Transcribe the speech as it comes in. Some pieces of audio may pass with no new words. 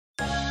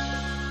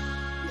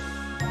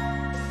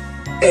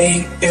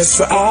A is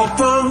for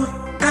apple,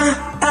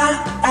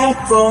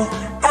 apple,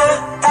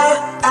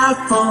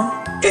 apple.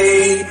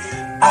 A,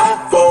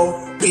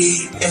 apple.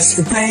 B is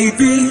for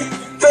baby,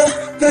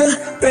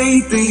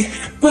 baby,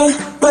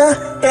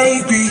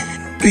 baby.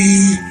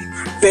 B,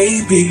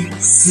 baby.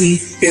 C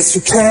is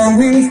for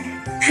candy,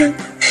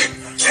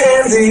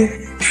 candy,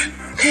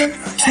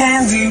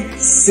 candy.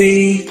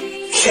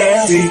 C,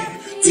 candy.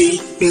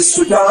 D is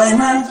for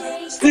diamond,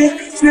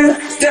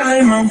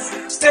 diamond,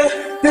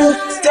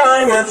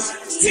 diamond.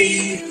 D,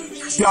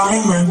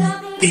 diamond.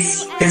 E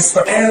is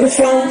for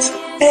elephant,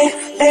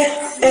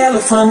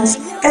 elephant,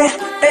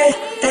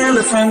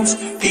 elephant.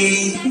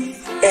 E,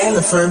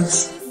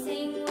 elephant.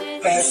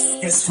 F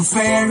is for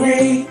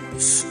fairy,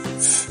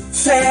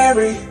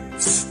 fairy,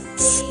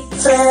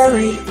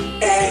 fairy.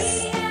 F,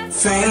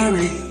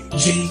 fairy.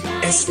 G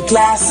is for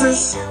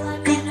glasses,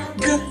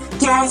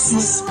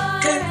 glasses,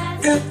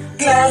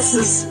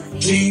 glasses.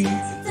 G,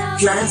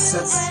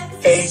 glasses.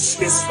 H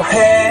is for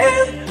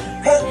hand,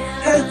 hand,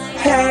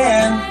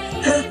 hand.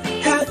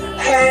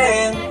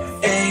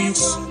 H,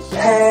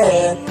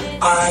 hand.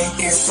 I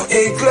is for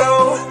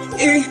igloo,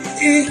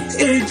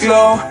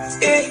 igloo,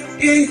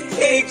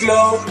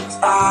 igloo.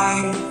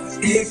 I,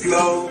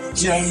 igloo.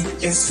 J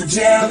is for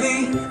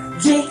jelly,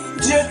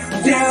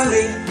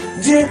 jelly,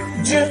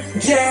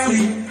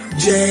 jelly.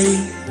 J,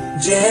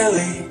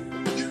 jelly.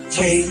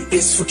 K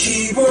is for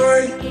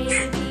keyboard,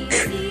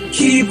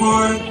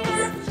 keyboard,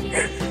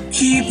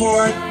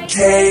 keyboard. K,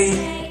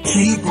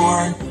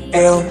 keyboard.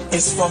 L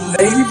is for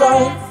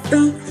ladybug,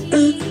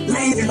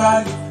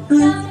 ladybug,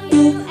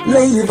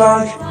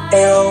 ladybug.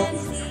 L,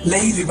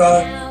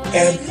 ladybug.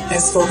 M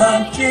is for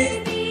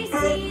monkey,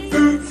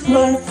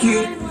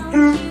 monkey,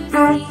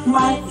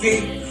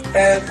 monkey.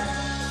 N,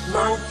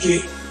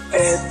 monkey.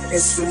 N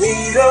is for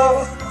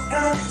needle,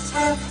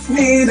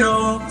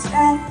 needle,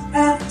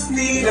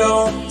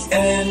 needle.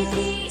 N,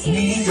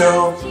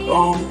 needle.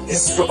 O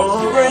is for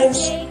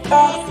orange,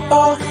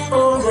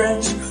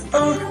 orange,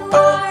 orange.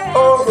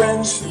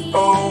 O,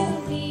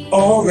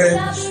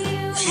 orange.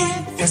 P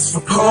is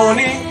for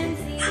pony,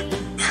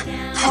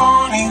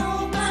 pony,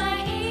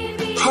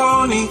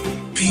 pony.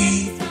 P,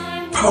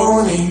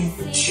 pony.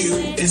 Q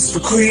is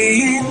for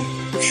queen,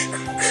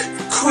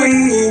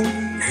 queen,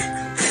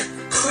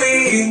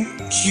 queen.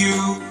 Q,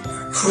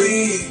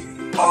 queen.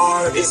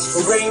 R is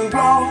for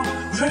rainbow,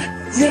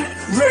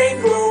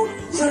 rainbow,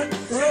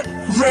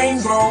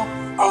 rainbow.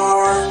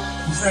 R,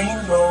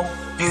 rainbow.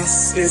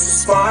 S is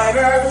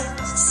spider,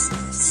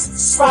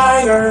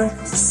 spider,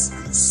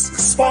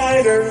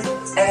 spider.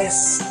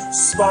 S,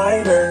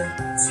 spider.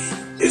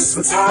 T is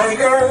for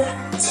tiger,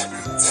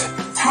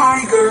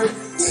 tiger,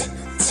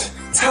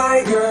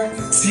 tiger.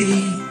 T,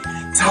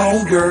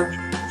 tiger.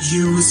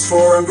 U is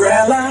for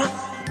umbrella,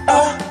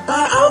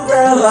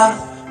 umbrella,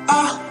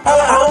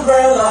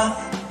 umbrella.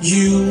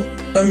 U,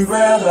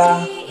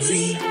 umbrella.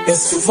 V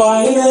is for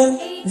violin,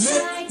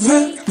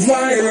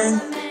 violin,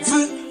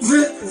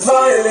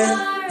 violin.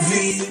 V,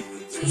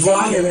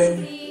 violin.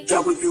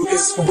 W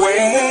is for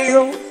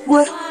whale,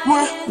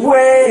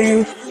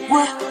 whale,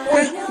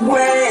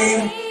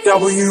 whale.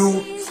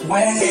 W,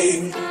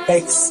 whale.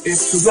 X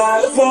is for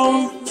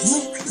xylophone,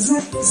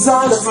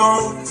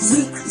 xylophone,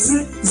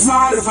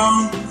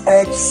 xylophone.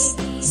 X,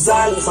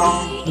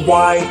 xylophone.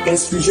 Y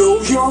is for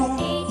yo-yo,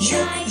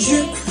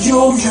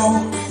 yo-yo,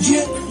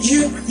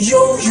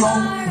 yo-yo.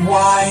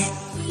 Y,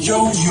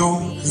 yo-yo.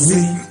 Z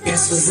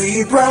is for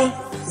zebra,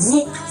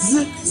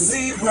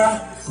 zebra,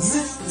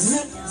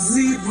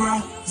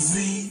 zebra.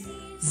 Z,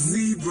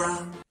 zebra.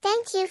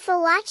 Thank you for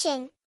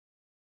watching.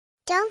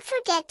 Don't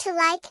forget to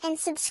like and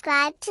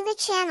subscribe to the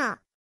channel.